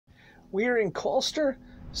We are in Colcestre,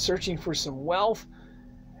 searching for some wealth.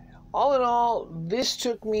 All in all, this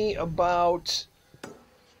took me about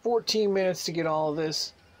 14 minutes to get all of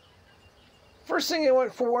this. First thing I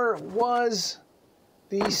went for was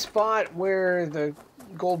the spot where the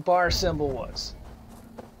gold bar symbol was.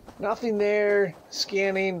 Nothing there.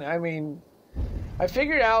 Scanning. I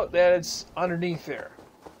figured out that it's underneath there.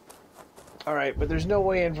 Alright, but there's no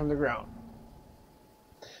way in from the ground.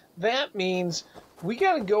 That means we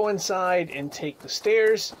gotta go inside and take the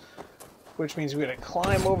stairs, which means we gotta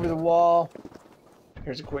climb over the wall.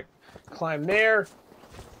 Here's a quick climb there.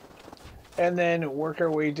 And then work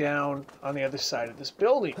our way down on the other side of this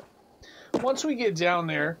building. Once we get down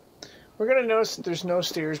there, we're going to notice that there's no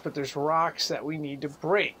stairs, but there's rocks that we need to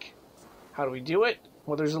break. How do we do it?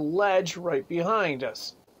 Well, there's a ledge right behind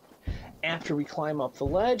us. After we climb up the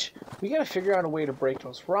ledge, we got to figure out a way to break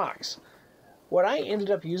those rocks. What I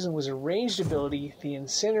ended up using was a ranged ability, the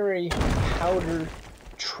Incendiary Powder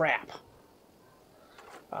Trap.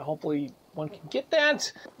 Hopefully one can get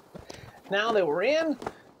that. Now that we're in,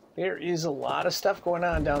 there is a lot of stuff going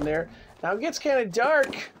on down there. Now it gets kind of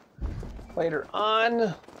dark later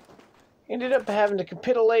on. Ended up having to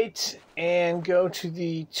capitulate and go to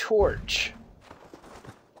the torch.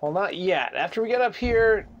 Well, not yet. After we got up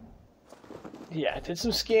here, yeah, did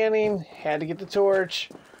some scanning, had to get the torch.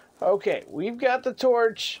 Okay, we've got the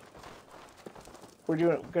torch. We're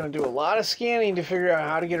going to do a lot of scanning to figure out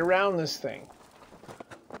how to get around this thing.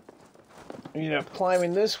 We end up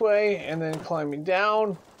climbing this way and then climbing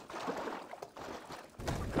down.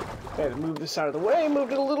 Had to move this out of the way,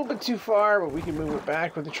 moved it a little bit too far, but we can move it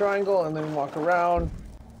back with the triangle and then walk around.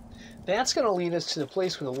 That's going to lead us to the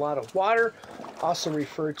place with a lot of water, also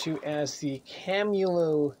referred to as the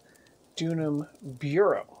Camulodunum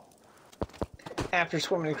Bureau. After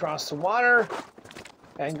swimming across the water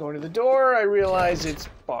and going to the door, I realize it's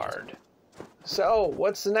barred. So,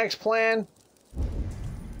 what's the next plan?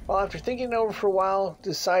 Well, after thinking it over for a while,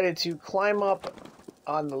 decided to climb up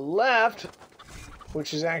on the left,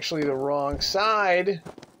 which is actually the wrong side.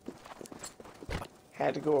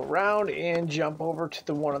 Had to go around and jump over to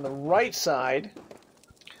the one on the right side.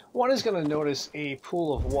 One is going to notice a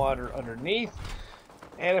pool of water underneath,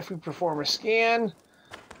 and if we perform a scan,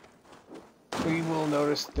 we will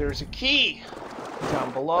notice there's a key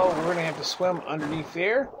down below. We're going to have to swim underneath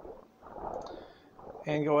there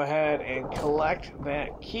and go ahead and collect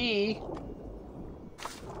that key,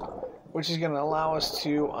 which is going to allow us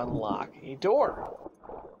to unlock a door.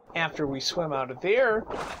 After we swim out of there,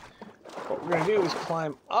 what we're going to do is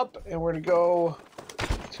climb up, and we're going to go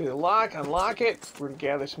to the lock, unlock it. We're going to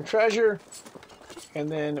gather some treasure, and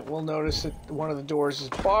then we'll notice that one of the doors is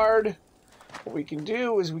barred. What we can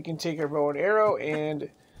do is we can take our bow and arrow and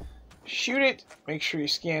shoot it. Make sure you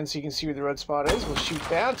scan so you can see where the red spot is. We'll shoot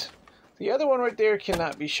that. The other one right there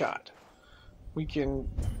cannot be shot. We can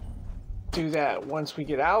do that once we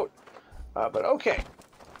get out. But okay,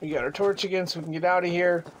 we got our torch again so we can get out of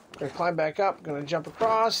here. We're going to climb back up, going to jump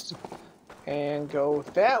across and go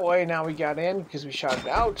that way. Now we got in because we shot it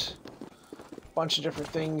out. Bunch of different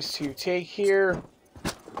things to take here.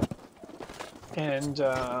 And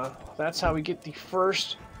that's how we get the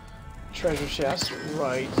first treasure chest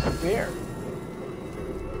right there.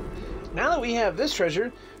 Now that we have this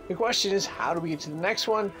treasure, the question is, how do we get to the next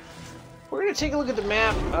one? We're going to take a look at the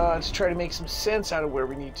map to try to make some sense out of where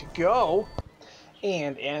we need to go.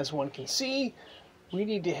 And as one can see, we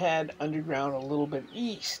need to head underground a little bit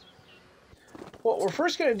east. What we're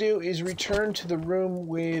first going to do is return to the room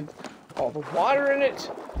with all the water in it.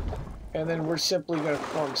 And then we're simply going to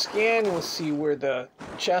perform a scan. We'll see where the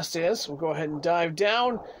chest is. We'll go ahead and dive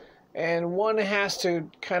down. And one has to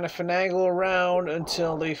kind of finagle around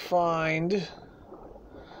until they find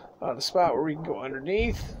the spot where we can go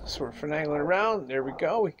underneath. So we're finagling around. There we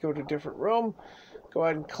go. We can go to a different room. Go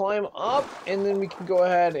ahead and climb up, and then we can go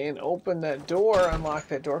ahead and open that door, unlock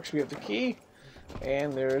that door because we have the key.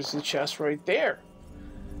 And there's the chest right there.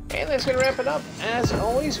 And that's going to wrap it up. As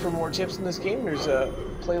always, for more tips in this game, there's a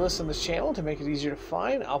playlist on this channel to make it easier to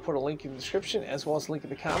find. I'll put a link in the description as well as a link in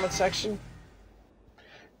the comment section.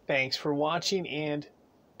 Thanks for watching, and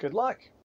good luck.